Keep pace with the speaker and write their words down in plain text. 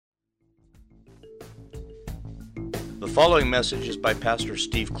The following message is by Pastor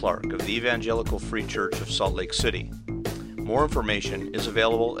Steve Clark of the Evangelical Free Church of Salt Lake City. More information is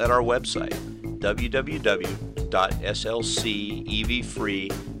available at our website,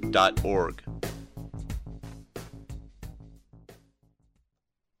 www.slcevfree.org.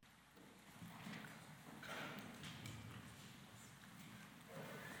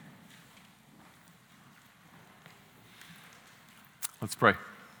 Let's pray.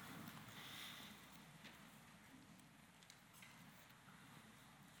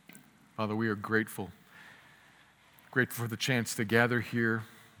 Father, we are grateful for the chance to gather here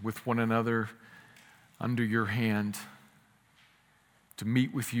with one another under your hand, to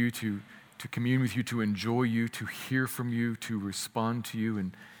meet with you, to commune with you, to enjoy you, to hear from you, to respond to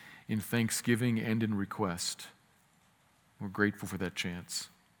you in thanksgiving and in request. We're grateful for that chance.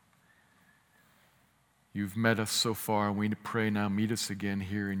 You've met us so far, and we pray now, meet us again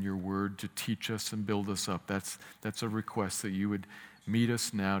here in your word to teach us and build us up. That's a request, that you would meet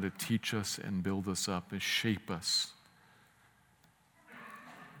us now to teach us and build us up, and shape us.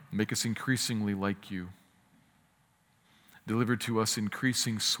 Make us increasingly like you. Deliver to us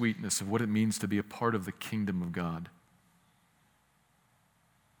increasing sweetness of what it means to be a part of the kingdom of God.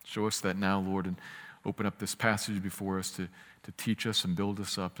 Show us that now, Lord, and open up this passage before us to teach us and build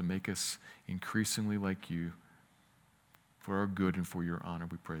us up, to make us increasingly like you. For our good and for your honor,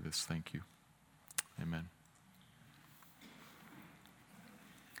 we pray this. Thank you. Amen.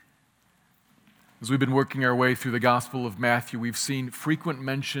 As we've been working our way through the Gospel of Matthew, we've seen frequent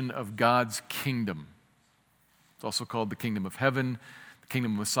mention of God's kingdom. It's also called the kingdom of heaven, the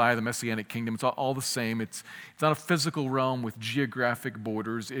kingdom of Messiah, the Messianic kingdom. It's all the same. It's not a physical realm with geographic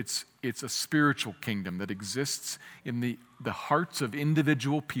borders. It's a spiritual kingdom that exists in the hearts of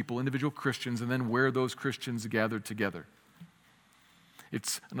individual people, individual Christians, and then where those Christians gather together.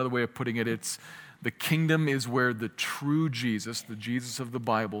 It's another way of putting it, it's the kingdom is where the true Jesus, the Jesus of the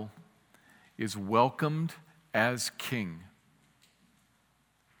Bible, is welcomed as king,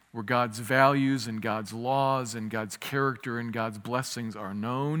 where God's values and God's laws and God's character and God's blessings are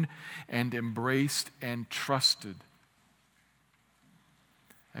known and embraced and trusted.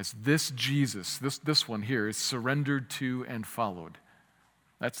 As this Jesus, this one here, is surrendered to and followed.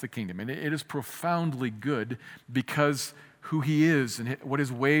 That's the kingdom. And it is profoundly good because who he is and what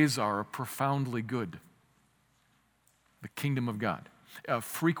his ways are profoundly good. The kingdom of God. A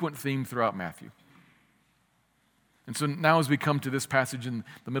frequent theme throughout Matthew. And so now as we come to this passage in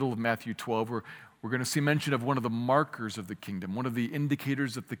the middle of Matthew 12, we're going to see mention of one of the markers of the kingdom, one of the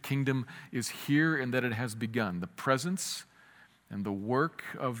indicators that the kingdom is here and that it has begun, the presence and the work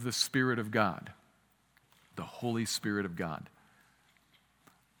of the Spirit of God, the Holy Spirit of God.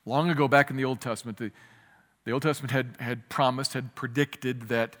 Long ago, back in the Old Testament, the Old Testament had promised, had predicted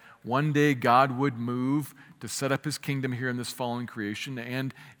that one day God would move to set up his kingdom here in this fallen creation,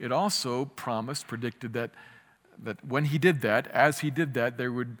 and it also predicted that when he did that, as he did that,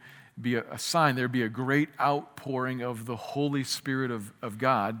 there would be a sign, there would be a great outpouring of the Holy Spirit of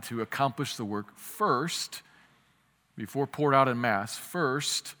God to accomplish the work first, before poured out in mass,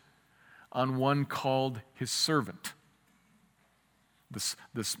 first on one called his servant. This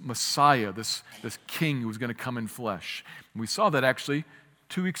Messiah, this king who was going to come in flesh. And we saw that actually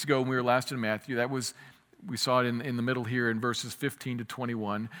 2 weeks ago when we were last in Matthew. We saw it in the middle here in verses 15 to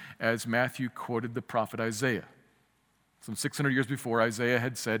 21 as Matthew quoted the prophet Isaiah. Some 600 years before, Isaiah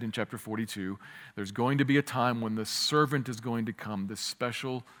had said in chapter 42, there's going to be a time when the servant is going to come, this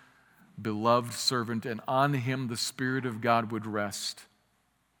special, beloved servant, and on him the Spirit of God would rest.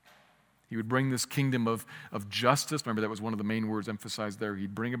 He would bring this kingdom of justice. Remember, that was one of the main words emphasized there.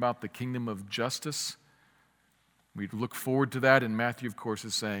 He'd bring about the kingdom of justice. We'd look forward to that, and Matthew, of course,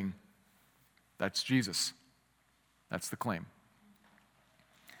 is saying, that's Jesus. That's the claim.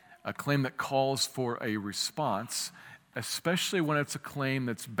 A claim that calls for a response, especially when it's a claim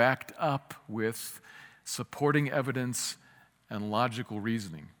that's backed up with supporting evidence and logical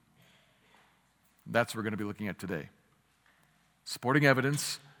reasoning. That's what we're going to be looking at today. Supporting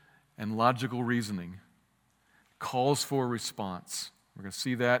evidence and logical reasoning calls for a response. We're going to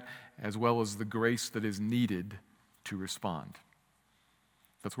see that as well as the grace that is needed to respond.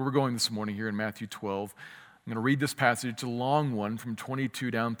 That's where we're going this morning here in Matthew 12. I'm going to read this passage. It's a long one from 22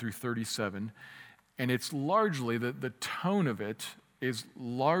 down through 37. And it's largely, the tone of it is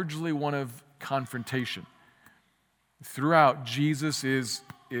largely one of confrontation. Throughout, Jesus is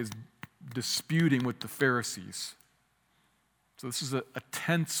disputing with the Pharisees. So this is a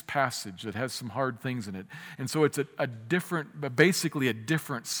tense passage that has some hard things in it. And so it's basically a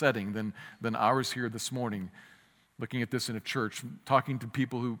different setting than ours here this morning. Looking at this in a church, talking to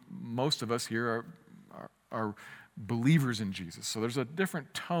people who most of us here are believers in Jesus. So there's a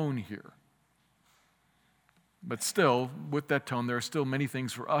different tone here. But still, with that tone, there are still many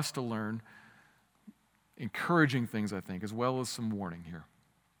things for us to learn, encouraging things, I think, as well as some warning here.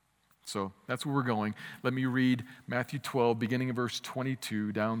 So that's where we're going. Let me read Matthew 12, beginning of verse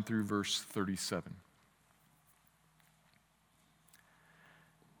 22 down through verse 37.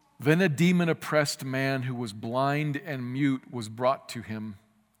 Then a demon-oppressed man who was blind and mute was brought to him,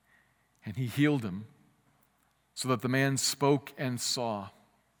 and he healed him, so that the man spoke and saw.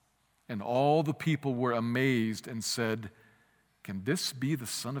 And all the people were amazed and said, "Can this be the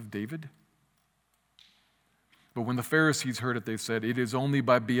son of David?" But when the Pharisees heard it, they said, "It is only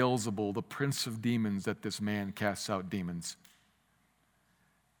by Beelzebul, the prince of demons, that this man casts out demons."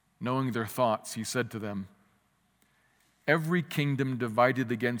 Knowing their thoughts, he said to them, "Every kingdom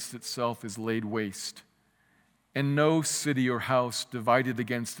divided against itself is laid waste, and no city or house divided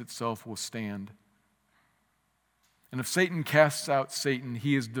against itself will stand. And if Satan casts out Satan,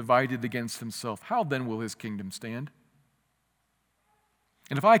 he is divided against himself. How then will his kingdom stand?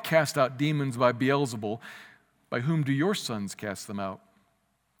 And if I cast out demons by Beelzebul, by whom do your sons cast them out?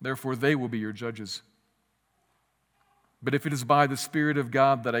 Therefore they will be your judges. But if it is by the Spirit of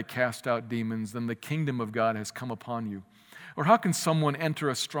God that I cast out demons, then the kingdom of God has come upon you. Or how can someone enter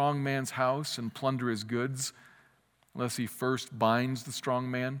a strong man's house and plunder his goods, unless he first binds the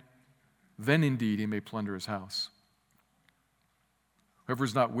strong man? Then indeed he may plunder his house. Whoever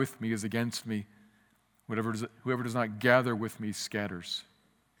is not with me is against me. Whoever does not gather with me scatters.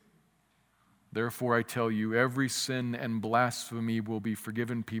 Therefore I tell you, every sin and blasphemy will be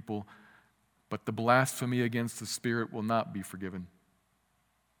forgiven people, but the blasphemy against the Spirit will not be forgiven.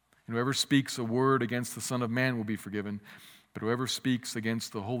 And whoever speaks a word against the Son of Man will be forgiven, but whoever speaks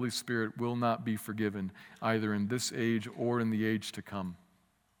against the Holy Spirit will not be forgiven, either in this age or in the age to come.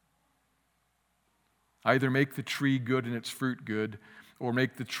 Either make the tree good and its fruit good, or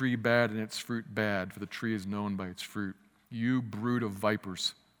make the tree bad and its fruit bad, for the tree is known by its fruit. You brood of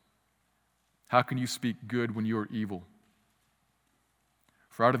vipers, how can you speak good when you are evil?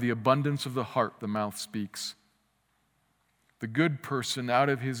 For out of the abundance of the heart the mouth speaks. The good person out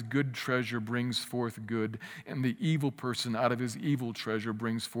of his good treasure brings forth good, and the evil person out of his evil treasure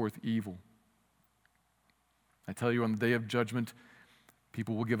brings forth evil. I tell you, on the day of judgment,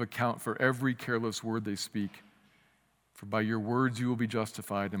 people will give account for every careless word they speak. For by your words you will be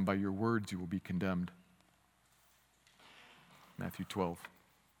justified, and by your words you will be condemned. Matthew 12.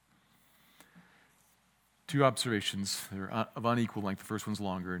 Two observations. They're of unequal length. The first one's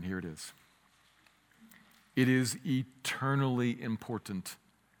longer, and here it is. It is eternally important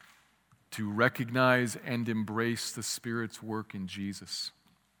to recognize and embrace the Spirit's work in Jesus.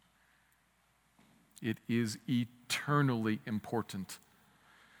 It is eternally important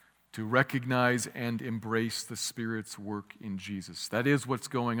to recognize and embrace the Spirit's work in Jesus. That is what's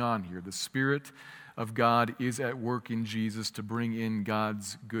going on here. The Spirit of God is at work in Jesus to bring in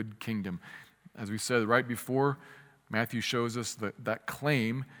God's good kingdom. As we said right before, Matthew shows us that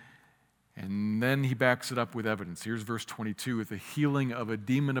claim, and then he backs it up with evidence. Here's verse 22 with the healing of a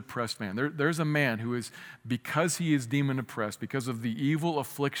demon-oppressed man. There's a man who is, because he is demon-oppressed, because of the evil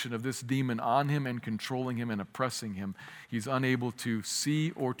affliction of this demon on him and controlling him and oppressing him, he's unable to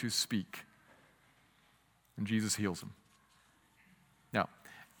see or to speak. And Jesus heals him. Now,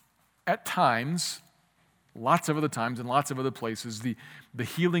 at times, lots of other times in lots of other places, the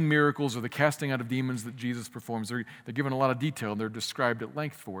healing miracles or the casting out of demons that Jesus performs, they're given a lot of detail and they're described at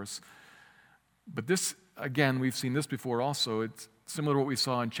length for us. But this, again, we've seen this before also. It's similar to what we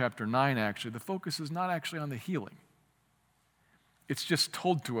saw in chapter 9, actually. The focus is not actually on the healing. It's just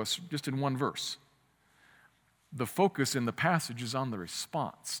told to us just in one verse. The focus in the passage is on the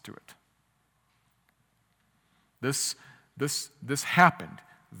response to it. This happened.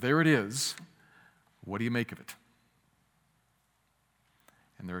 There it is. What do you make of it?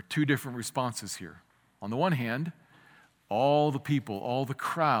 And there are two different responses here. On the one hand, all the people, all the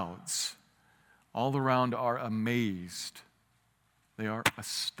crowds, all around are amazed. They are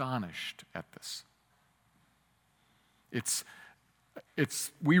astonished at this.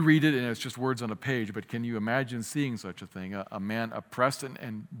 We read it and it's just words on a page, but can you imagine seeing such a thing? A man oppressed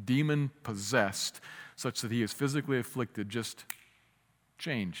and demon-possessed, such that he is physically afflicted, just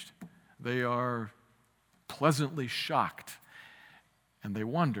changed. They are pleasantly shocked, and they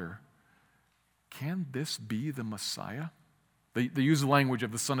wonder, can this be the Messiah? They use the language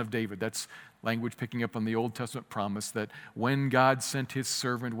of the Son of David. That's language picking up on the Old Testament promise that when God sent his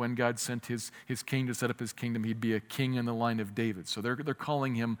servant, when God sent his king to set up his kingdom, he'd be a king in the line of David. So they're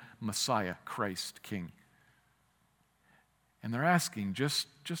calling him Messiah, Christ, King. And they're asking just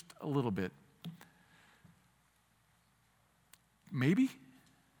a little bit, maybe?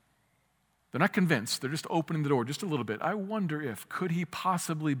 They're not convinced. They're just opening the door just a little bit. I wonder if, could he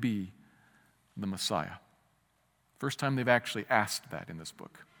possibly be the Messiah? First time they've actually asked that in this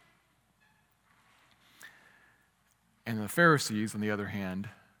book. And the Pharisees, on the other hand,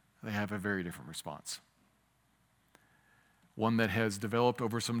 they have a very different response. One that has developed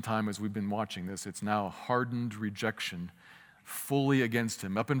over some time as we've been watching this. It's now hardened rejection fully against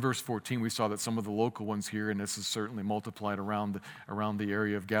him. Up in verse 14, we saw that some of the local ones here, and this is certainly multiplied around the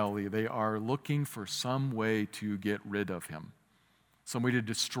area of Galilee, they are looking for some way to get rid of him, some way to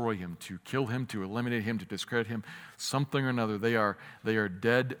destroy him, to kill him, to eliminate him, to discredit him, something or another. They are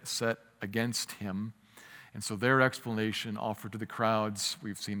dead set against him. And so their explanation offered to the crowds,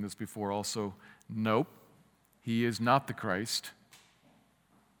 we've seen this before also, nope, he is not the Christ.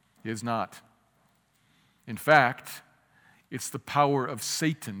 He is not. In fact, it's the power of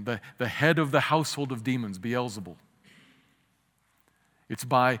Satan, the head of the household of demons, Beelzebul. It's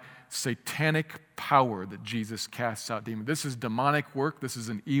by satanic power that Jesus casts out demons. This is demonic work. This is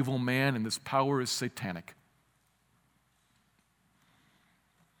an evil man, and this power is satanic.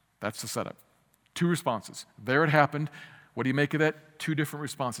 That's the setup. Two responses. There it happened. What do you make of that? Two different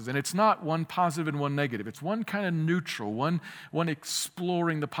responses. And it's not one positive and one negative. It's one kind of neutral, one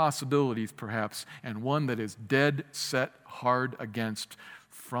exploring the possibilities perhaps, and one that is dead set hard against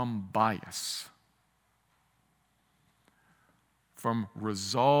from bias. From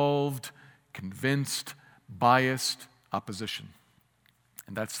resolved, convinced, biased opposition.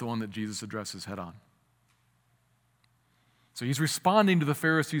 And that's the one that Jesus addresses head on. So he's responding to the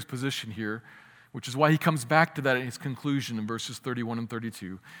Pharisees' position here, which is why he comes back to that in his conclusion in verses 31 and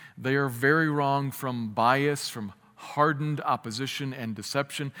 32. They are very wrong from bias, from hardened opposition and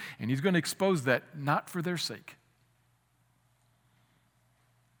deception, and he's going to expose that not for their sake.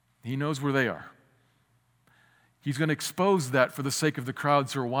 He knows where they are. He's going to expose that for the sake of the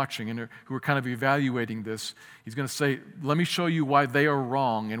crowds who are watching and who are kind of evaluating this. He's going to say, let me show you why they are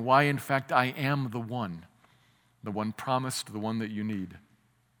wrong and why, in fact, I am the one promised, the one that you need.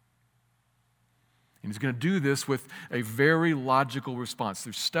 And he's going to do this with a very logical response.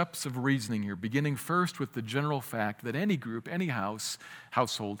 There's steps of reasoning here, beginning first with the general fact that any group, any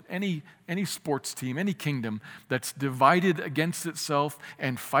household, any sports team, any kingdom that's divided against itself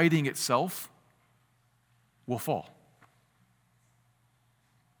and fighting itself will fall.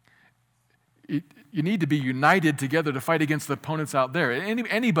 You need to be united together to fight against the opponents out there.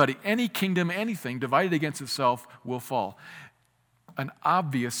 Anybody, any kingdom, anything divided against itself will fall. An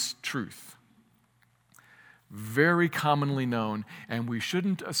obvious truth. Very commonly known, and we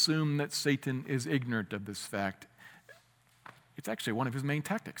shouldn't assume that Satan is ignorant of this fact. It's actually one of his main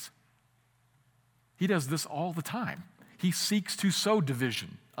tactics. He does this all the time. He seeks to sow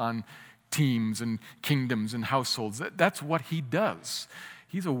division on teams and kingdoms and households. That's what he does.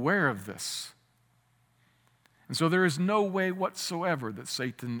 He's aware of this. And so there is no way whatsoever that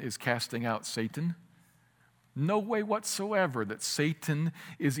Satan is casting out Satan. No way whatsoever that Satan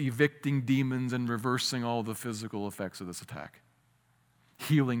is evicting demons and reversing all the physical effects of this attack.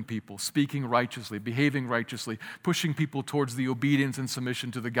 Healing people, speaking righteously, behaving righteously, pushing people towards the obedience and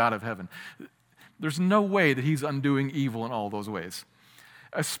submission to the God of heaven. There's no way that he's undoing evil in all those ways.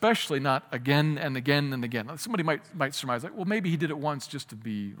 Especially not again and again and again. Somebody might surmise, well, maybe he did it once just to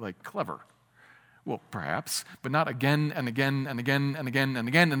be clever. Well, perhaps, but not again and again and again and again and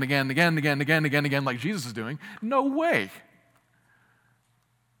again and again and again and again and again and again and again like Jesus is doing. No way.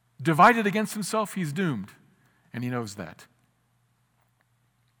 Divided against himself, he's doomed, and he knows that.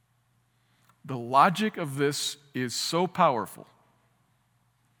 The logic of this is so powerful.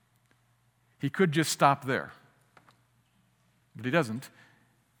 He could just stop there, but he doesn't.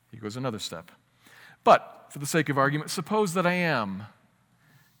 He goes another step. But, for the sake of argument, suppose that I am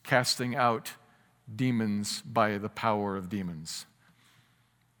casting out demons by the power of demons.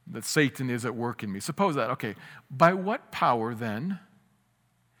 That Satan is at work in me. Suppose that. Okay, by what power then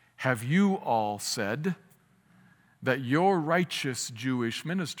have you all said that your righteous Jewish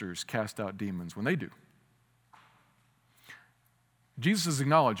ministers cast out demons when they do? Jesus is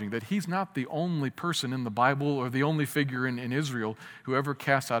acknowledging that he's not the only person in the Bible or the only figure in Israel who ever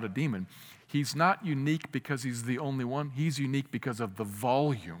casts out a demon. He's not unique because he's the only one. He's unique because of the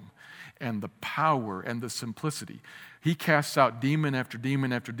volume and the power and the simplicity. He casts out demon after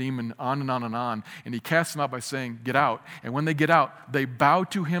demon after demon, on and on and on, and he casts them out by saying, get out. And when they get out, they bow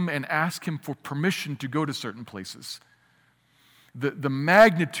to him and ask him for permission to go to certain places. The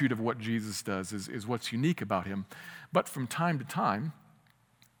magnitude of what Jesus does is what's unique about him. But from time to time,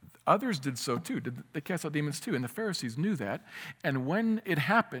 others did so too. They cast out demons too, and the Pharisees knew that. And when it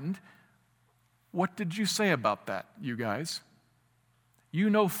happened, what did you say about that, you guys? You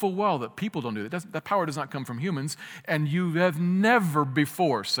know full well that people don't do that. That power does not come from humans, and you have never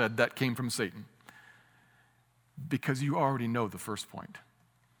before said that came from Satan. Because you already know the first point,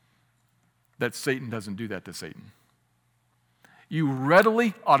 that Satan doesn't do that to Satan. You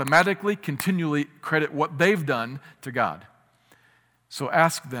readily, automatically, continually credit what they've done to God. So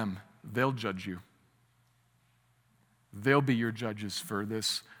ask them, they'll judge you. They'll be your judges for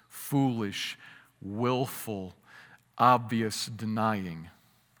this foolish, willful, obvious denying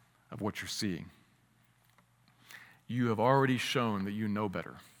of what you're seeing. You have already shown that you know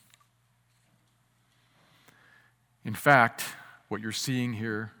better. In fact, what you're seeing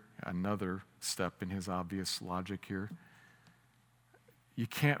here, another step in his obvious logic here, you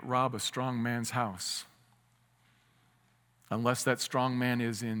can't rob a strong man's house unless that strong man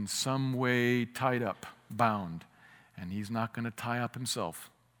is in some way tied up, bound, and he's not going to tie up himself.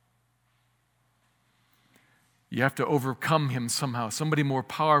 You have to overcome him somehow. Somebody more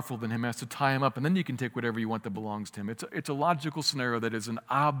powerful than him has to tie him up, and then you can take whatever you want that belongs to him. It's a logical scenario that is an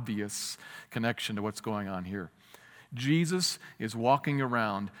obvious connection to what's going on here. Jesus is walking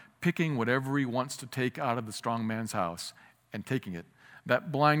around picking whatever he wants to take out of the strong man's house and taking it.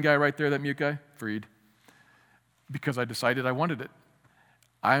 That blind guy right there, that mute guy, freed, because I decided I wanted it.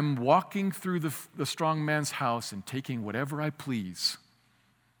 I'm walking through the strong man's house and taking whatever I please,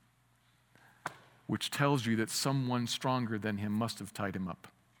 which tells you that someone stronger than him must have tied him up.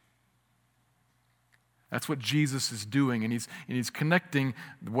 That's what Jesus is doing, and he's connecting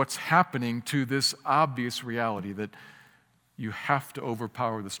what's happening to this obvious reality that you have to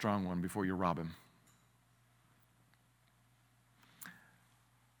overpower the strong one before you rob him.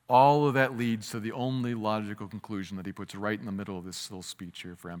 All of that leads to the only logical conclusion that he puts right in the middle of this little speech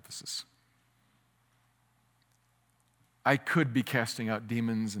here for emphasis. I could be casting out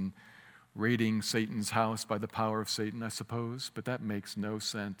demons and raiding Satan's house by the power of Satan, I suppose, but that makes no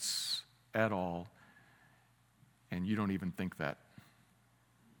sense at all. And you don't even think that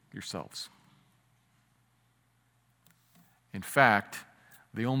yourselves. In fact,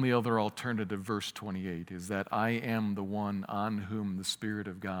 the only other alternative, verse 28, is that I am the one on whom the Spirit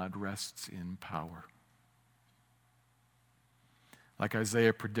of God rests in power. Like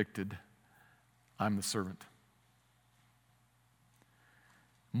Isaiah predicted, I'm the servant.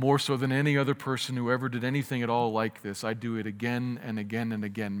 More so than any other person who ever did anything at all like this, I do it again and again and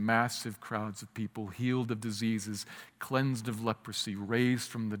again. Massive crowds of people healed of diseases, cleansed of leprosy, raised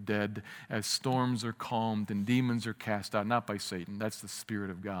from the dead, as storms are calmed and demons are cast out, not by Satan, that's the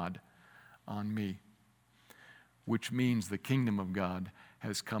Spirit of God on me, which means the kingdom of God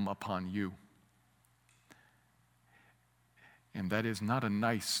has come upon you. And that is not a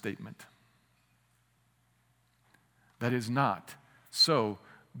nice statement. That is not. So,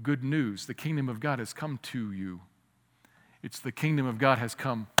 good news, the kingdom of God has come to you. It's the kingdom of God has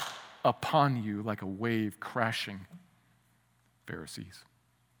come upon you like a wave crashing. Pharisees.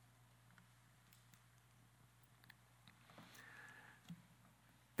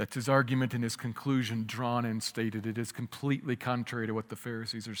 That's his argument in his conclusion, drawn and stated. It is completely contrary to what the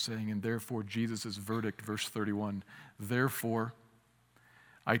Pharisees are saying, and therefore Jesus' verdict, verse 31. Therefore,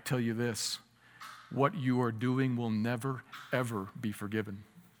 I tell you this, what you are doing will never, ever be forgiven.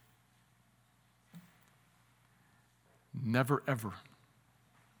 Never, ever.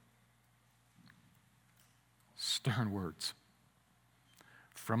 Stern words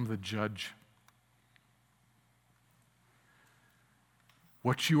from the judge.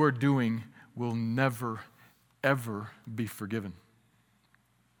 What you are doing will never, ever be forgiven.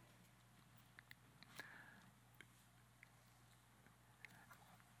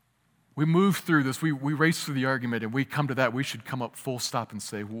 We move through this, we race through the argument, and we come to that, we should come up full stop and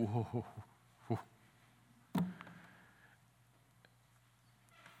say, whoa, whoa, whoa, whoa.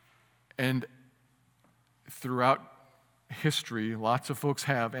 And throughout history, lots of folks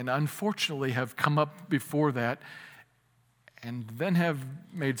have, and unfortunately have come up before that, and then have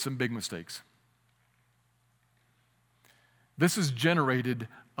made some big mistakes. This has generated,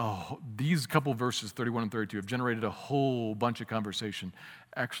 these couple verses, 31 and 32, have generated a whole bunch of conversation,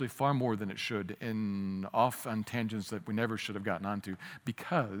 actually far more than it should, and off on tangents that we never should have gotten onto,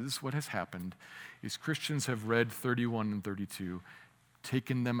 because what has happened is Christians have read 31 and 32,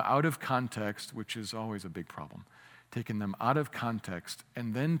 taken them out of context, which is always a big problem, taken them out of context,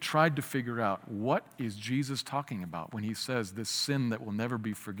 and then tried to figure out what is Jesus talking about when he says this sin that will never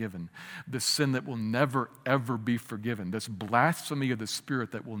be forgiven, this sin that will never, ever be forgiven, this blasphemy of the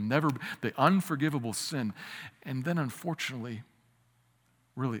Spirit that will never, the unforgivable sin. And then unfortunately,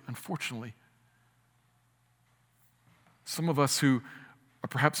 really unfortunately, some of us who are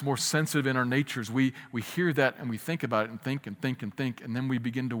perhaps more sensitive in our natures, we hear that and we think about it and think and think and think, and then we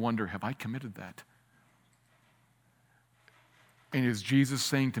begin to wonder, have I committed that? And is Jesus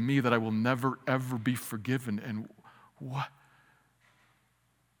saying to me that I will never, ever be forgiven? And what?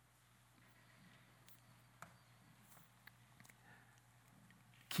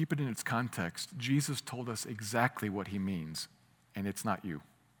 Keep it in its context. Jesus told us exactly what he means, and it's not you.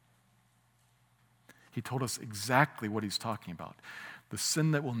 He told us exactly what he's talking about. The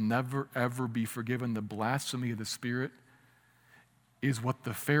sin that will never, ever be forgiven, the blasphemy of the Spirit, is what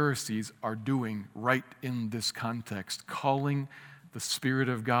the Pharisees are doing right in this context, calling the Spirit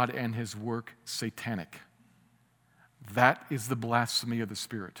of God and his work satanic. That is the blasphemy of the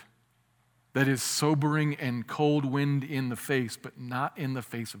Spirit. That is sobering and cold wind in the face, but not in the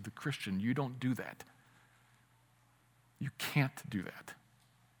face of the Christian. You don't do that. You can't do that.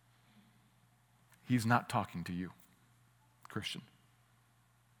 He's not talking to you, Christian.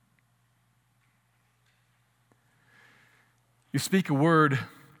 You speak a word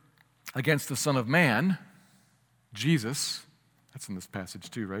against the Son of Man, Jesus, that's in this passage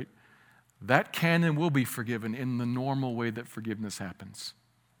too, right? That can and will be forgiven in the normal way that forgiveness happens.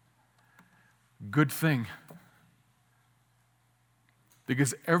 Good thing.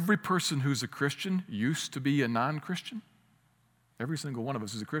 Because every person who's a Christian used to be a non-Christian. Every single one of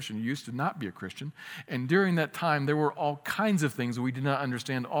us is a Christian, used to not be a Christian. And during that time, there were all kinds of things we did not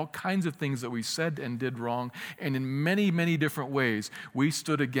understand, all kinds of things that we said and did wrong. And in many, many different ways, we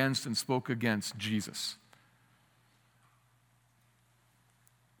stood against and spoke against Jesus.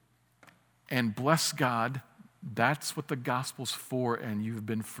 And bless God, that's what the gospel's for, and you've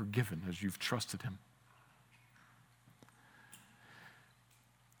been forgiven as you've trusted him.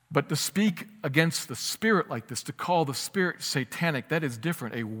 But to speak against the Spirit like this, to call the Spirit satanic, that is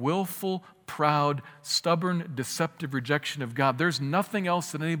different. A willful, proud, stubborn, deceptive rejection of God. There's nothing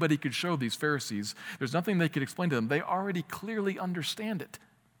else that anybody could show these Pharisees. There's nothing they could explain to them. They already clearly understand it.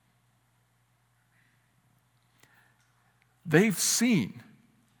 They've seen.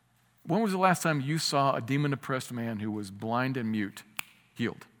 When was the last time you saw a demon-oppressed man who was blind and mute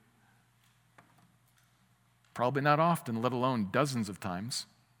healed? Probably not often, let alone dozens of times.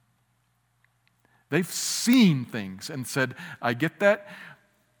 They've seen things and said, I get that.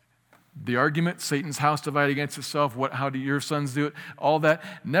 The argument, Satan's house divided against itself, how do your sons do it? All that.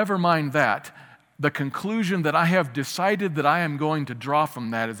 Never mind that. The conclusion that I have decided that I am going to draw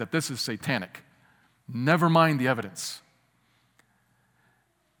from that is that this is satanic. Never mind the evidence.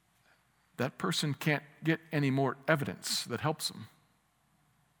 That person can't get any more evidence that helps him.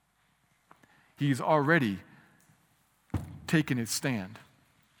 He's already taken his stand.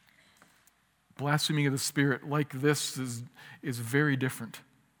 Blasphemy of the Spirit like this is very different.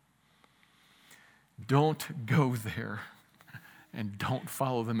 Don't go there, and don't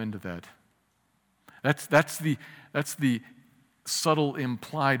follow them into that. That's the subtle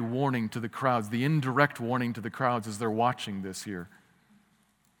implied warning to the crowds, the indirect warning to the crowds as they're watching this here.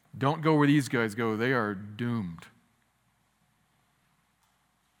 Don't go where these guys go. They are doomed.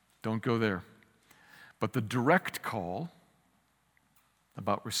 Don't go there. But the direct call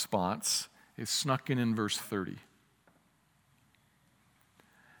about response is snuck in verse 30.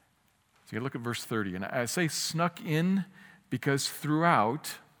 So you look at verse 30. And I say snuck in because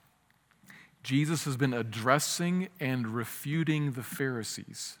throughout, Jesus has been addressing and refuting the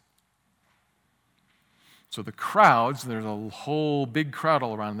Pharisees. So the crowds, there's a whole big crowd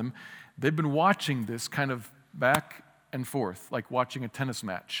all around them, they've been watching this kind of back and forth, like watching a tennis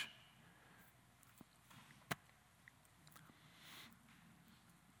match.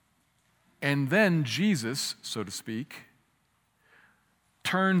 And then Jesus, so to speak,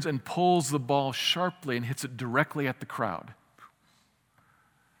 turns and pulls the ball sharply and hits it directly at the crowd.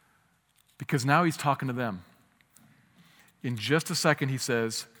 Because now he's talking to them. In just a second, he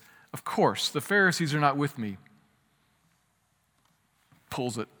says, of course, the Pharisees are not with me.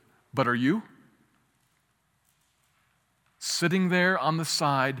 Pulls it. But are you? Sitting there on the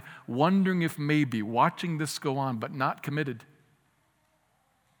side, wondering if maybe, watching this go on, but not committed.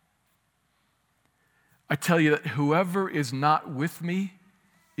 I tell you that whoever is not with me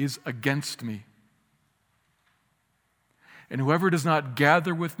is against me. And whoever does not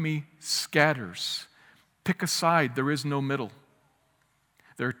gather with me scatters. Pick a side, there is no middle.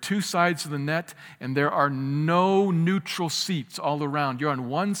 There are two sides of the net, and there are no neutral seats all around. You're on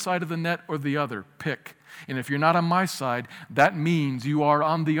one side of the net or the other. Pick. And if you're not on my side, that means you are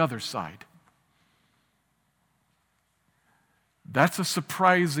on the other side. That's a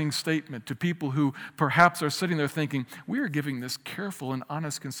surprising statement to people who perhaps are sitting there thinking, we are giving this careful and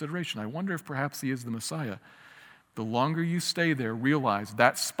honest consideration. I wonder if perhaps he is the Messiah. the longer you stay there, realize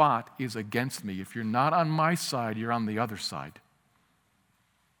that spot is against me. If you're not on my side, you're on the other side.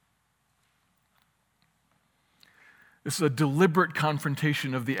 This is a deliberate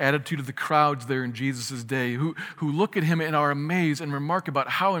confrontation of the attitude of the crowds there in Jesus' day who look at him and are amazed and remark about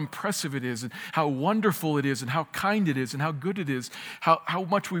how impressive it is and how wonderful it is and how kind it is and how good it is, how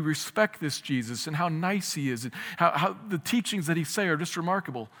much we respect this Jesus and how nice he is and how the teachings that he say are just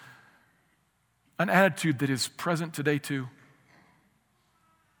remarkable. An attitude that is present today too.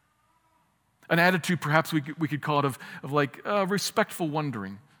 An attitude perhaps we could call it of like respectful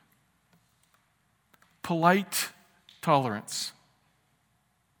wondering. Polite tolerance.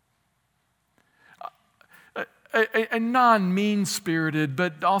 A non-mean-spirited,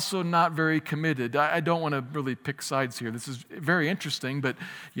 but also not very committed. I don't want to really pick sides here. This is very interesting, but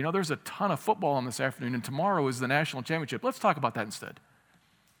there's a ton of football on this afternoon, and tomorrow is the national championship. Let's talk about that instead.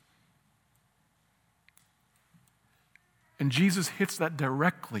 And Jesus hits that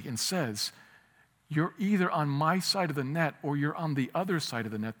directly and says, you're either on my side of the net or you're on the other side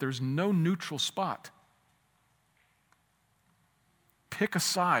of the net. There's no neutral spot. Pick a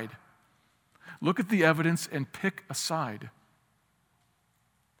side. Look at the evidence and pick a side.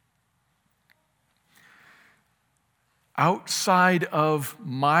 Outside of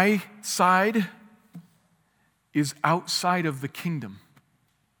my side is outside of the kingdom,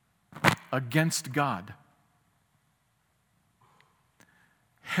 against God,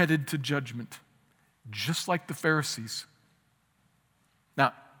 headed to judgment, just like the Pharisees.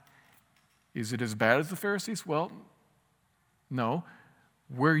 Now, is it as bad as the Pharisees? Well, no.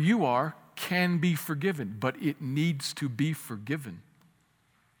 Where you are can be forgiven, but it needs to be forgiven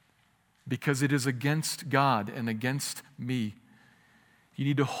because it is against God and against me. You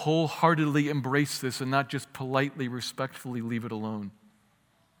need to wholeheartedly embrace this and not just politely, respectfully leave it alone.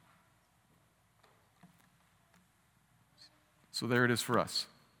 So there it is for us.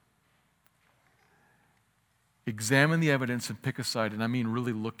 Examine the evidence and pick a side, and I mean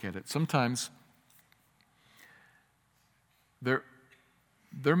really look at it. Sometimes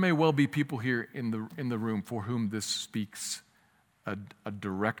there may well be people here in the room for whom this speaks a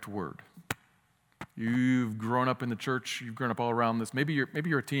direct word. You've grown up in the church, you've grown up all around this. Maybe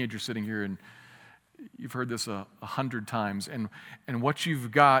you're a teenager sitting here and you've heard this 100 times, and what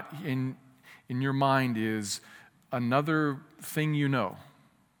you've got in your mind is another thing you know.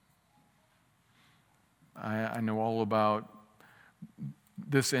 I know all about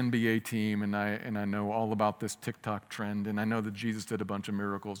this NBA team, and I know all about this TikTok trend, and I know that Jesus did a bunch of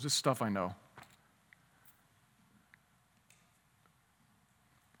miracles. Just stuff I know.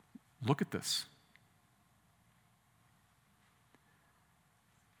 Look at this.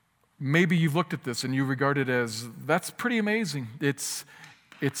 Maybe you've looked at this and you regard it as, that's pretty amazing. It's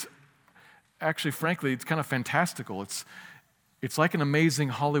actually, frankly, it's kind of fantastical. It's like an amazing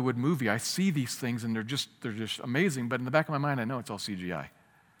Hollywood movie. I see these things and they're just amazing, but in the back of my mind, I know it's all CGI.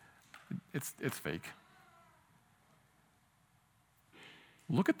 It's fake.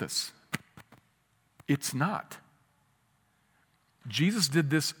 Look at this. It's not. Jesus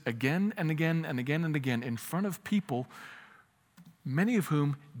did this again and again and again and again in front of people, many of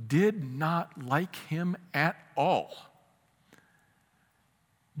whom did not like him at all.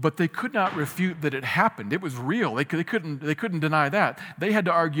 But they could not refute that it happened. It was real. They couldn't deny that. They had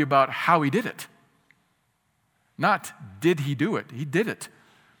to argue about how he did it. Not did he do it. He did it.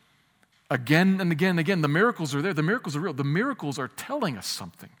 Again and again and again. The miracles are there. The miracles are real. The miracles are telling us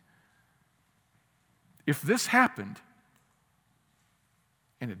something. If this happened,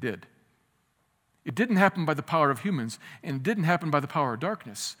 and it did, it didn't happen by the power of humans, and it didn't happen by the power of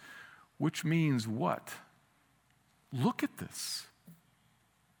darkness, which means what? Look at this.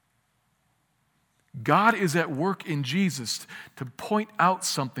 God is at work in Jesus to point out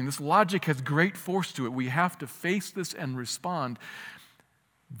something. This logic has great force to it. We have to face this and respond.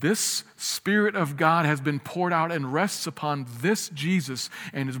 This Spirit of God has been poured out and rests upon this Jesus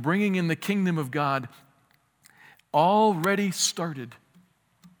and is bringing in the kingdom of God already started.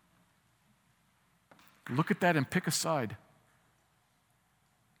 Look at that and pick a side.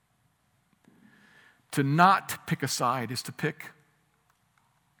 To not pick a side is to pick.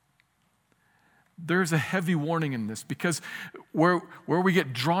 There's a heavy warning in this because where we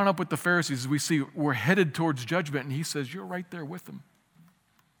get drawn up with the Pharisees, we see we're headed towards judgment, and he says, you're right there with them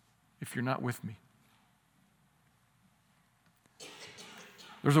if you're not with me.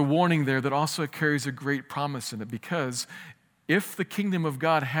 There's a warning there that also carries a great promise in it because if the kingdom of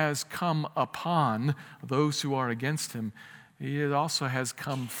God has come upon those who are against him, it also has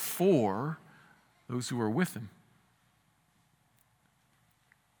come for those who are with him.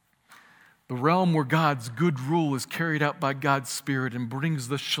 The realm where God's good rule is carried out by God's Spirit and brings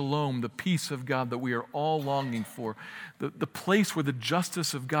the shalom, the peace of God that we are all longing for. The place where the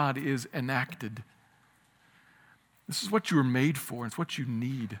justice of God is enacted. This is what you were made for. It's what you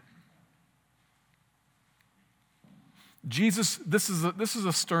need. Jesus, this is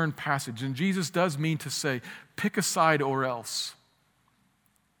a stern passage, and Jesus does mean to say, pick a side or else.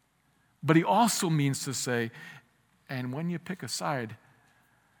 But he also means to say, and when you pick a side,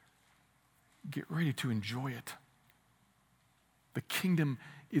 get ready to enjoy it. The kingdom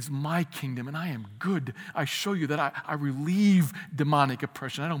is my kingdom, and I am good. I show you that I relieve demonic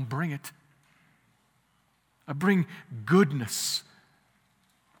oppression. I don't bring it. I bring goodness,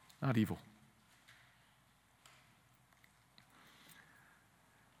 not evil.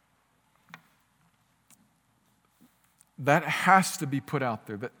 That has to be put out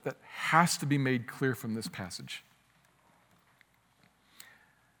there. That has to be made clear from this passage.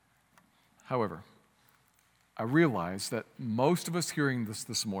 However, I realize that most of us hearing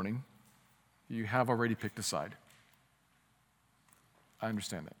this morning, you have already picked a side. I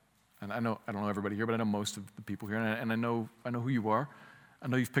understand that. And I don't know everybody here, but I know most of the people here, and I know who you are. I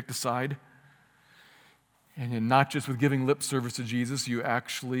know you've picked a side. And not just with giving lip service to Jesus, you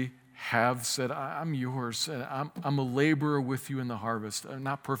actually have said, I'm yours, and I'm a laborer with you in the harvest.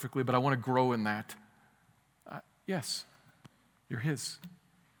 Not perfectly, but I want to grow in that. Yes, you're his.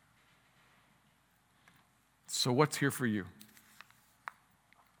 So what's here for you?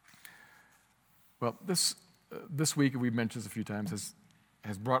 Well, this week, we've mentioned this a few times,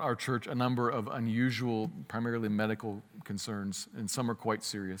 has brought our church a number of unusual, primarily medical concerns, and some are quite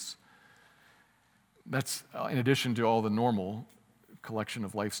serious. That's in addition to all the normal collection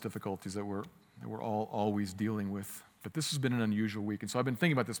of life's difficulties that we're all always dealing with. But this has been an unusual week, and so I've been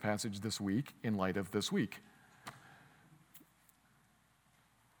thinking about this passage this week in light of this week.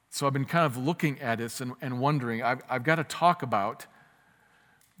 So I've been kind of looking at this and wondering, I've got to talk about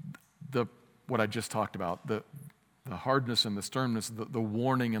what I just talked about, the hardness and the sternness, the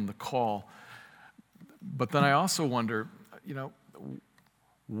warning and the call. But then I also wonder,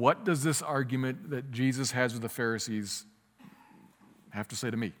 what does this argument that Jesus has with the Pharisees have to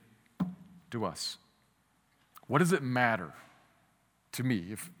say to me, to us? What does it matter to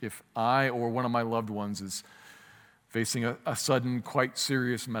me if I or one of my loved ones is facing a sudden, quite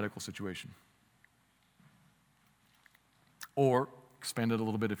serious medical situation? Or, expand it a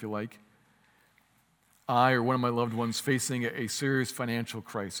little bit if you like, I or one of my loved ones facing a serious financial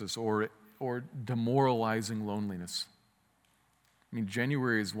crisis or demoralizing loneliness. I mean,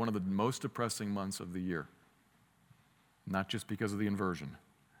 January is one of the most depressing months of the year, not just because of the inversion.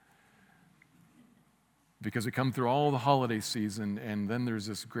 Because we come through all the holiday season, and then there's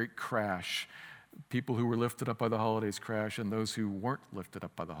this great crash. People who were lifted up by the holidays crash, and those who weren't lifted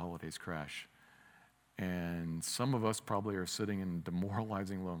up by the holidays crash. And some of us probably are sitting in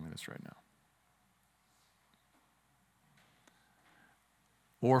demoralizing loneliness right now.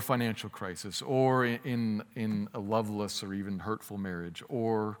 Or financial crisis, or in a loveless or even hurtful marriage,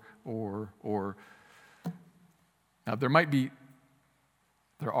 or. Now, there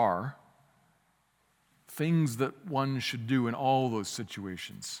are things that one should do in all those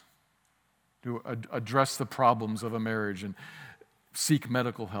situations to address the problems of a marriage and seek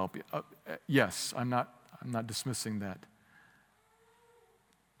medical help. Yes, I'm not dismissing that.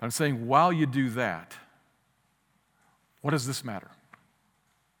 But I'm saying while you do that, what does this matter?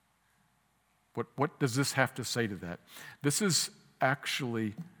 What does this have to say to that? This is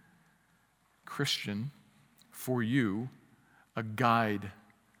actually, Christian, for you, a guide.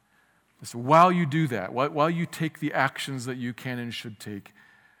 So while you do that, while you take the actions that you can and should take,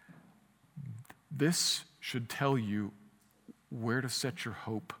 this should tell you where to set your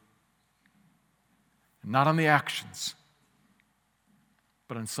hope. Not on the actions,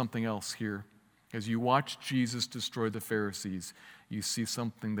 but on something else here. As you watch Jesus destroy the Pharisees, you see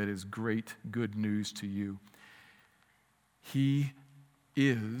something that is great good news to you. He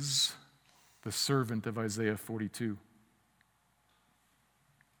is the servant of Isaiah 42.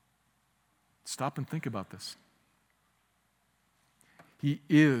 Stop and think about this. He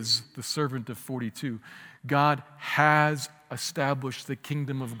is the servant of 42. God has established the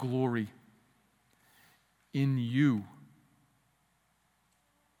kingdom of glory in you,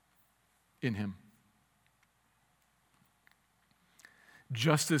 in him.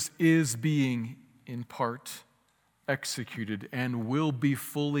 Justice is being, in part, executed and will be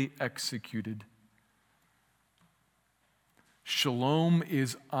fully executed. Shalom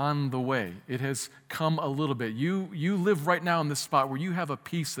is on the way. It has come a little bit. You live right now in this spot where you have a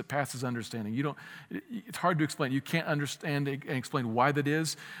peace that passes understanding. It's hard to explain. You can't understand and explain why that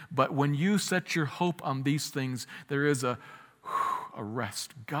is, but when you set your hope on these things, there is a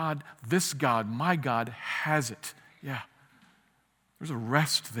rest. God, this God, my God, has it. Yeah. There's a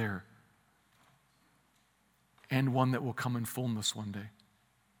rest there. And one that will come in fullness one day.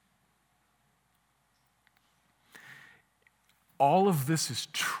 All of this is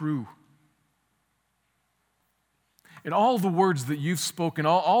true. And all the words that you've spoken,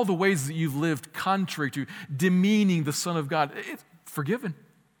 all the ways that you've lived contrary to, demeaning the Son of God, it's forgiven.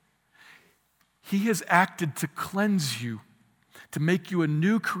 He has acted to cleanse you, to make you a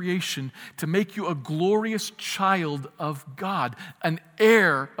new creation, to make you a glorious child of God, an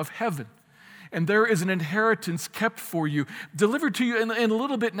heir of heaven. And there is an inheritance kept for you, delivered to you in a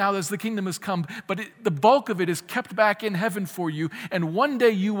little bit now as the kingdom has come, but the bulk of it is kept back in heaven for you, and one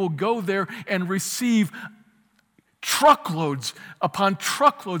day you will go there and receive truckloads upon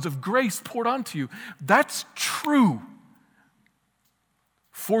truckloads of grace poured onto you. That's true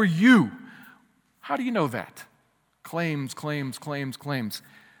for you. How do you know that? Claims.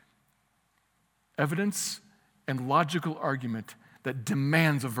 Evidence and logical argument that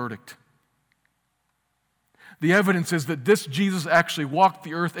demands a verdict. The evidence is that this Jesus actually walked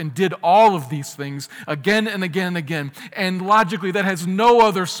the earth and did all of these things again and again and again. And logically, that has no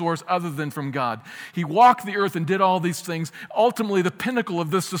other source other than from God. He walked the earth and did all these things. Ultimately, the pinnacle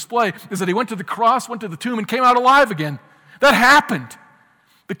of this display is that he went to the cross, went to the tomb, and came out alive again. That happened.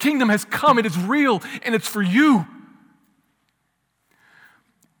 The kingdom has come. It is real, and it's for you.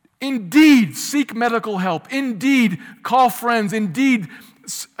 Indeed, seek medical help. Indeed, call friends. Indeed,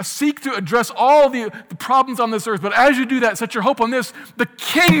 seek to address all the problems on this earth. But as you do that, set your hope on this. The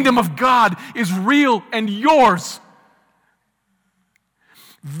kingdom of God is real and yours.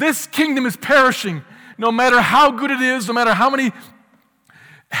 This kingdom is perishing. No matter how good it is, no matter how many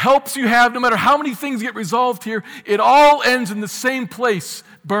helps you have, no matter how many things get resolved here, it all ends in the same place,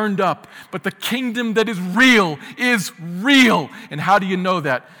 burned up. But the kingdom that is real is real. And how do you know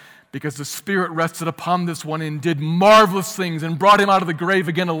that? Because the Spirit rested upon this one and did marvelous things and brought him out of the grave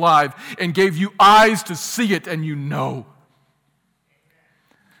again alive and gave you eyes to see it, and you know.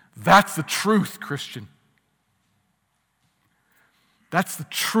 That's the truth, Christian. That's the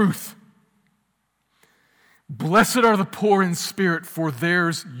truth. Blessed are the poor in spirit, for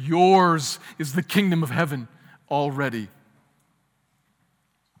yours is the kingdom of heaven already.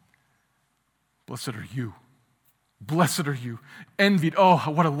 Blessed are you. Blessed are you. Envied. Oh,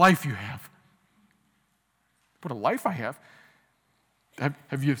 what a life you have. What a life I have.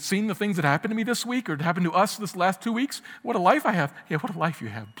 Have you seen the things that happened to me this week or happened to us this last 2 weeks? What a life I have. Yeah, what a life you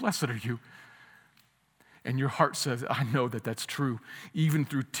have. Blessed are you. And your heart says, I know that that's true. Even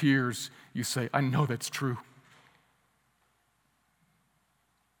through tears, you say, I know that's true.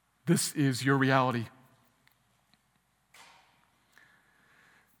 This is your reality.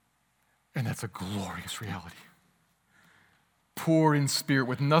 And that's a glorious reality. Poor in spirit,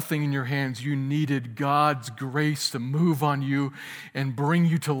 with nothing in your hands, you needed God's grace to move on you and bring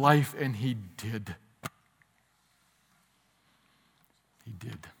you to life, and He did. He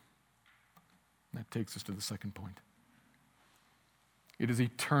did. That takes us to the second point. It is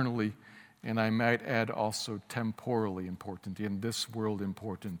eternally, and I might add also temporally important, in this world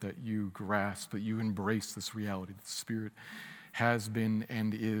important, that you grasp, that you embrace this reality. The Spirit has been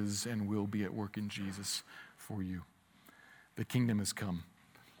and is and will be at work in Jesus for you. The kingdom has come.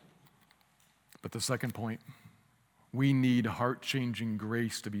 But the second point, we need heart-changing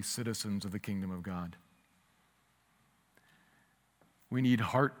grace to be citizens of the kingdom of God. We need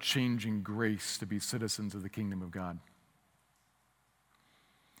heart-changing grace to be citizens of the kingdom of God.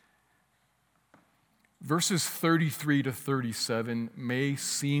 Verses 33 to 37 may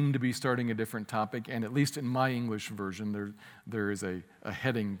seem to be starting a different topic, and at least in my English version, there is a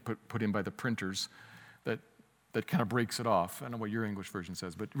heading put in by the printers that kind of breaks it off. I don't know what your English version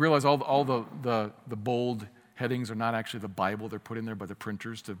says, but realize all the bold headings are not actually the Bible. They're put in there by the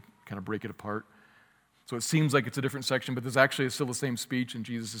printers to kind of break it apart. So it seems like it's a different section, but there's actually still the same speech, and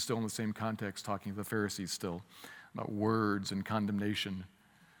Jesus is still in the same context talking to the Pharisees still about words and condemnation.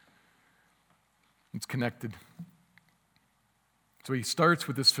 It's connected. So he starts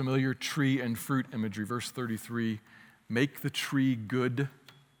with this familiar tree and fruit imagery. Verse 33, make the tree good,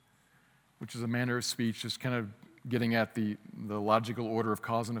 which is a manner of speech, just kind of getting at the logical order of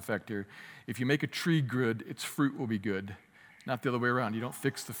cause and effect here. If you make a tree good, its fruit will be good, not the other way around. You don't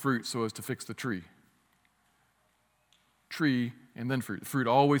fix the fruit so as to fix the tree. Tree and then fruit. The fruit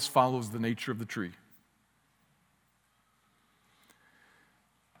always follows the nature of the tree.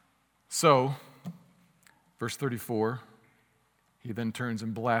 So, verse 34, he then turns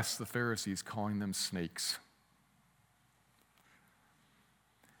and blasts the Pharisees, calling them snakes,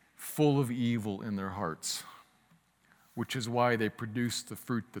 full of evil in their hearts, which is why they produce the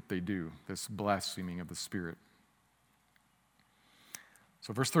fruit that they do, this blaspheming of the Spirit.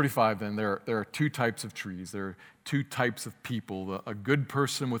 So verse 35 then, there are two types of trees. There are two types of people. A good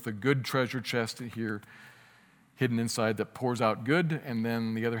person with a good treasure chest here hidden inside that pours out good, and then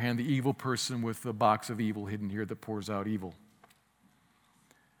on the other hand, the evil person with the box of evil hidden here that pours out evil.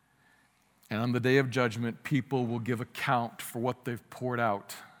 And on the day of judgment, people will give account for what they've poured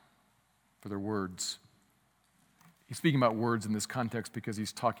out, for their words. He's speaking about words in this context because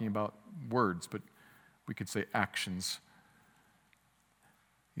he's talking about words, but we could say actions.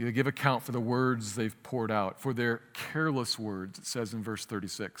 You give account for the words they've poured out, for their careless words, it says in verse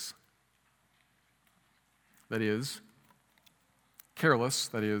 36. That is, careless,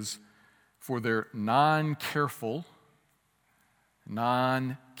 that is, for their non-careful,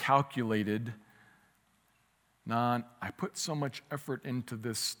 non-calculated, I put so much effort into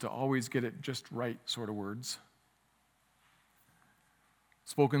this to always get it just right sort of words.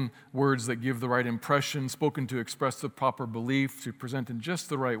 Spoken words that give the right impression, spoken to express the proper belief, to present in just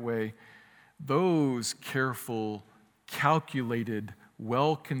the right way. Those careful, calculated,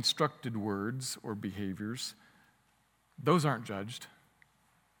 well-constructed words or behaviors, those aren't judged.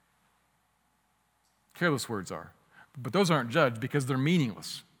 Careless words are. But those aren't judged because they're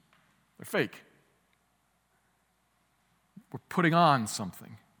meaningless. They're fake. We're putting on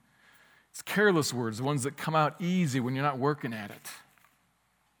something. It's careless words, the ones that come out easy when you're not working at it.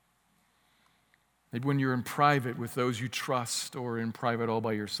 Maybe when you're in private with those you trust or in private all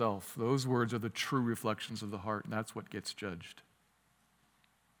by yourself. Those words are the true reflections of the heart, and that's what gets judged.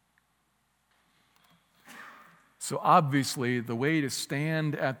 So obviously, the way to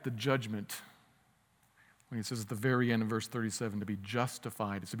stand at the judgment, when he says at the very end of verse 37, to be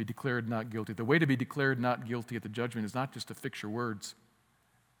justified, is to be declared not guilty. The way to be declared not guilty at the judgment is not just to fix your words.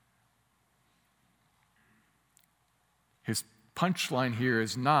 His punchline here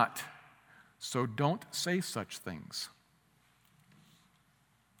is not, so don't say such things.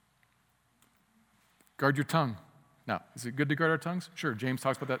 Guard your tongue. Now, is it good to guard our tongues? Sure, James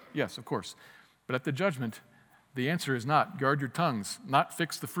talks about that. Yes, of course. But at the judgment, the answer is not guard your tongues, not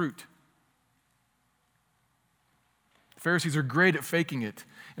fix the fruit. The Pharisees are great at faking it,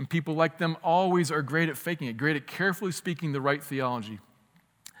 and people like them always are great at faking it, great at carefully speaking the right theology.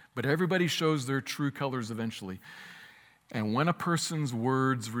 But everybody shows their true colors eventually. And when a person's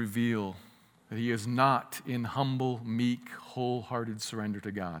words reveal that he is not in humble, meek, wholehearted surrender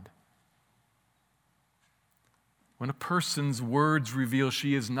to God, when a person's words reveal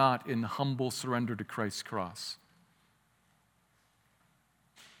she is not in humble surrender to Christ's cross,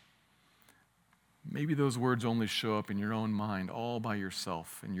 maybe those words only show up in your own mind all by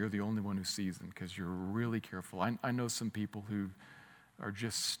yourself, and you're the only one who sees them because you're really careful. I know some people who are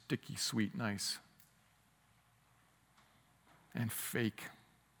just sticky, sweet, nice, and fake.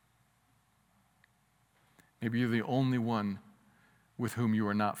 Maybe you're the only one with whom you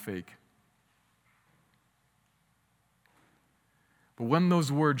are not fake. But when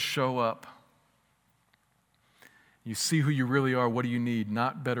those words show up, you see who you really are. What do you need?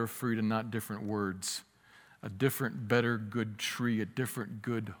 Not better fruit and not different words. A different, better, good tree, a different,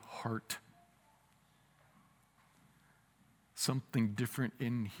 good heart. Something different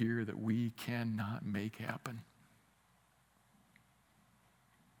in here that we cannot make happen.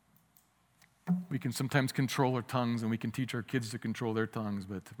 We can sometimes control our tongues and we can teach our kids to control their tongues,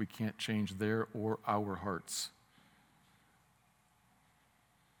 but we can't change their or our hearts.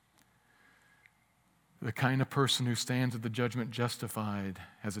 The kind of person who stands at the judgment justified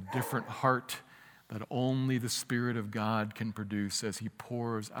has a different heart that only the Spirit of God can produce as He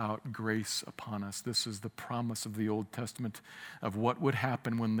pours out grace upon us. This is the promise of the Old Testament of what would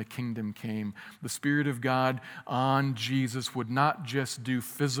happen when the kingdom came. The Spirit of God on Jesus would not just do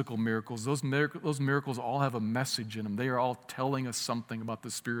physical miracles. Those miracles all have a message in them. They are all telling us something about the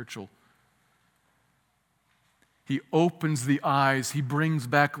spiritual. He opens the eyes. He brings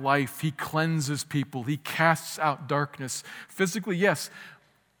back life. He cleanses people. He casts out darkness. Physically, yes,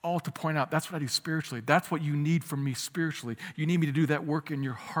 all to point out, that's what I do spiritually. That's what you need from me spiritually. You need me to do that work in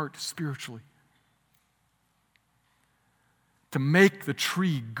your heart spiritually. To make the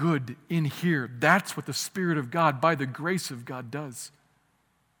tree good in here. That's what the Spirit of God, by the grace of God, does.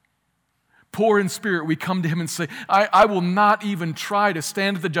 Poor in spirit, we come to Him and say, I will not even try to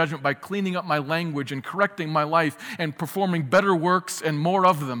stand at the judgment by cleaning up my language and correcting my life and performing better works and more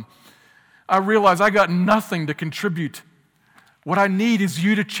of them. I realize I got nothing to contribute. What I need is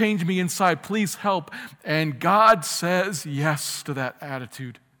you to change me inside. Please help. And God says yes to that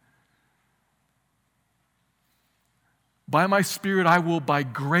attitude. By my Spirit, I will by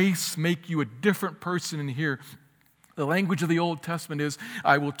grace make you a different person in here. The language of the Old Testament is,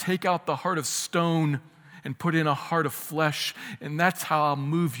 I will take out the heart of stone and put in a heart of flesh, and that's how I'll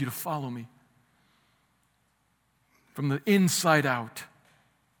move you to follow me. From the inside out.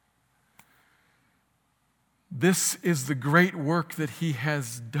 This is the great work that he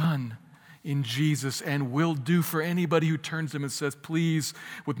has done in Jesus and will do for anybody who turns to him and says, please,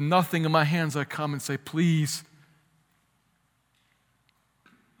 with nothing in my hands, I come and say, please,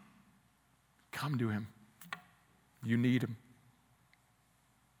 come to him. You need him.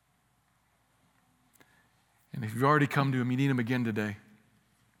 And if you've already come to him, you need him again today.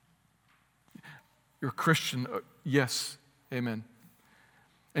 You're a Christian, yes, amen.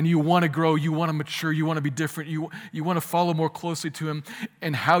 And you want to grow, you want to mature, you want to be different, you want to follow more closely to him.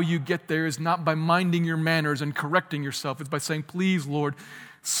 And how you get there is not by minding your manners and correcting yourself. It's by saying, please, Lord,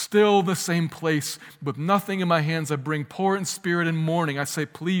 still the same place, with nothing in my hands. I bring poor in spirit and mourning. I say,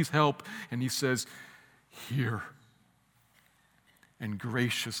 please help. And he says, here. And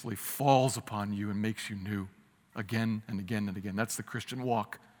graciously falls upon you and makes you new again and again and again. That's the Christian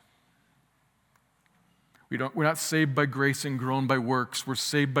walk. We're not saved by grace and grown by works. We're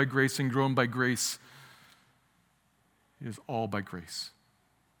saved by grace and grown by grace. It is all by grace.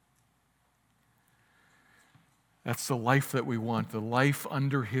 That's the life that we want, the life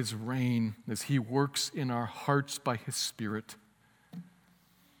under his reign as he works in our hearts by his Spirit.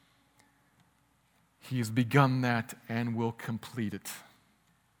 He has begun that and will complete it.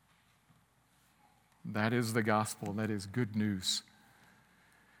 That is the gospel. That is good news.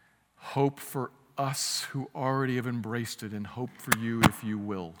 Hope for us who already have embraced it, and hope for you if you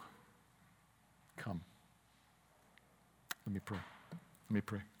will. Come. Let me pray. Let me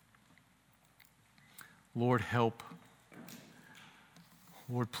pray. Lord, help.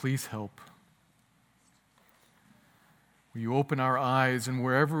 Lord, please help. Will you open our eyes, and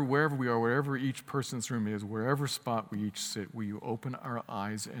wherever we are, wherever each person's room is, wherever spot we each sit, will you open our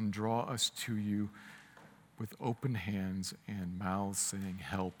eyes and draw us to you with open hands and mouths saying,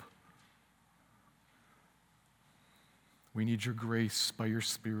 help. We need your grace by your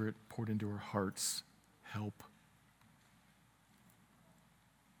Spirit poured into our hearts. Help.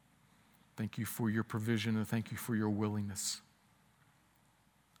 Thank you for your provision, and thank you for your willingness.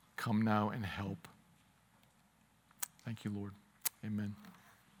 Come now and help. Thank you, Lord. Amen.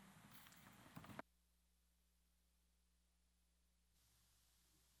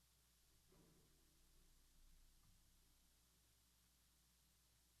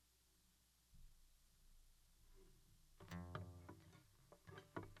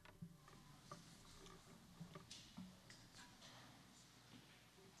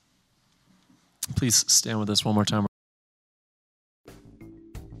 Please stand with us one more time.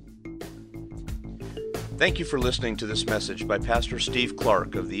 Thank you for listening to this message by Pastor Steve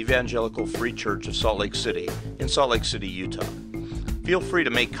Clark of the Evangelical Free Church of Salt Lake City in Salt Lake City, Utah. Feel free to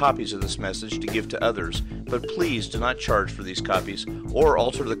make copies of this message to give to others, but please do not charge for these copies or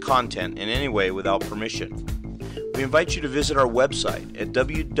alter the content in any way without permission. We invite you to visit our website at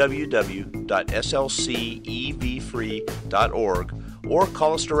www.slcevfree.org or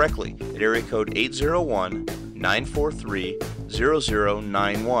call us directly at area code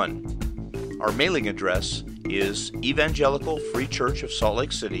 801-943-0091. Our mailing address is Evangelical Free Church of Salt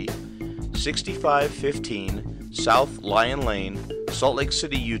Lake City, 6515 South Lion Lane, Salt Lake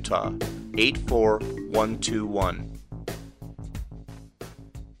City, Utah, 84121.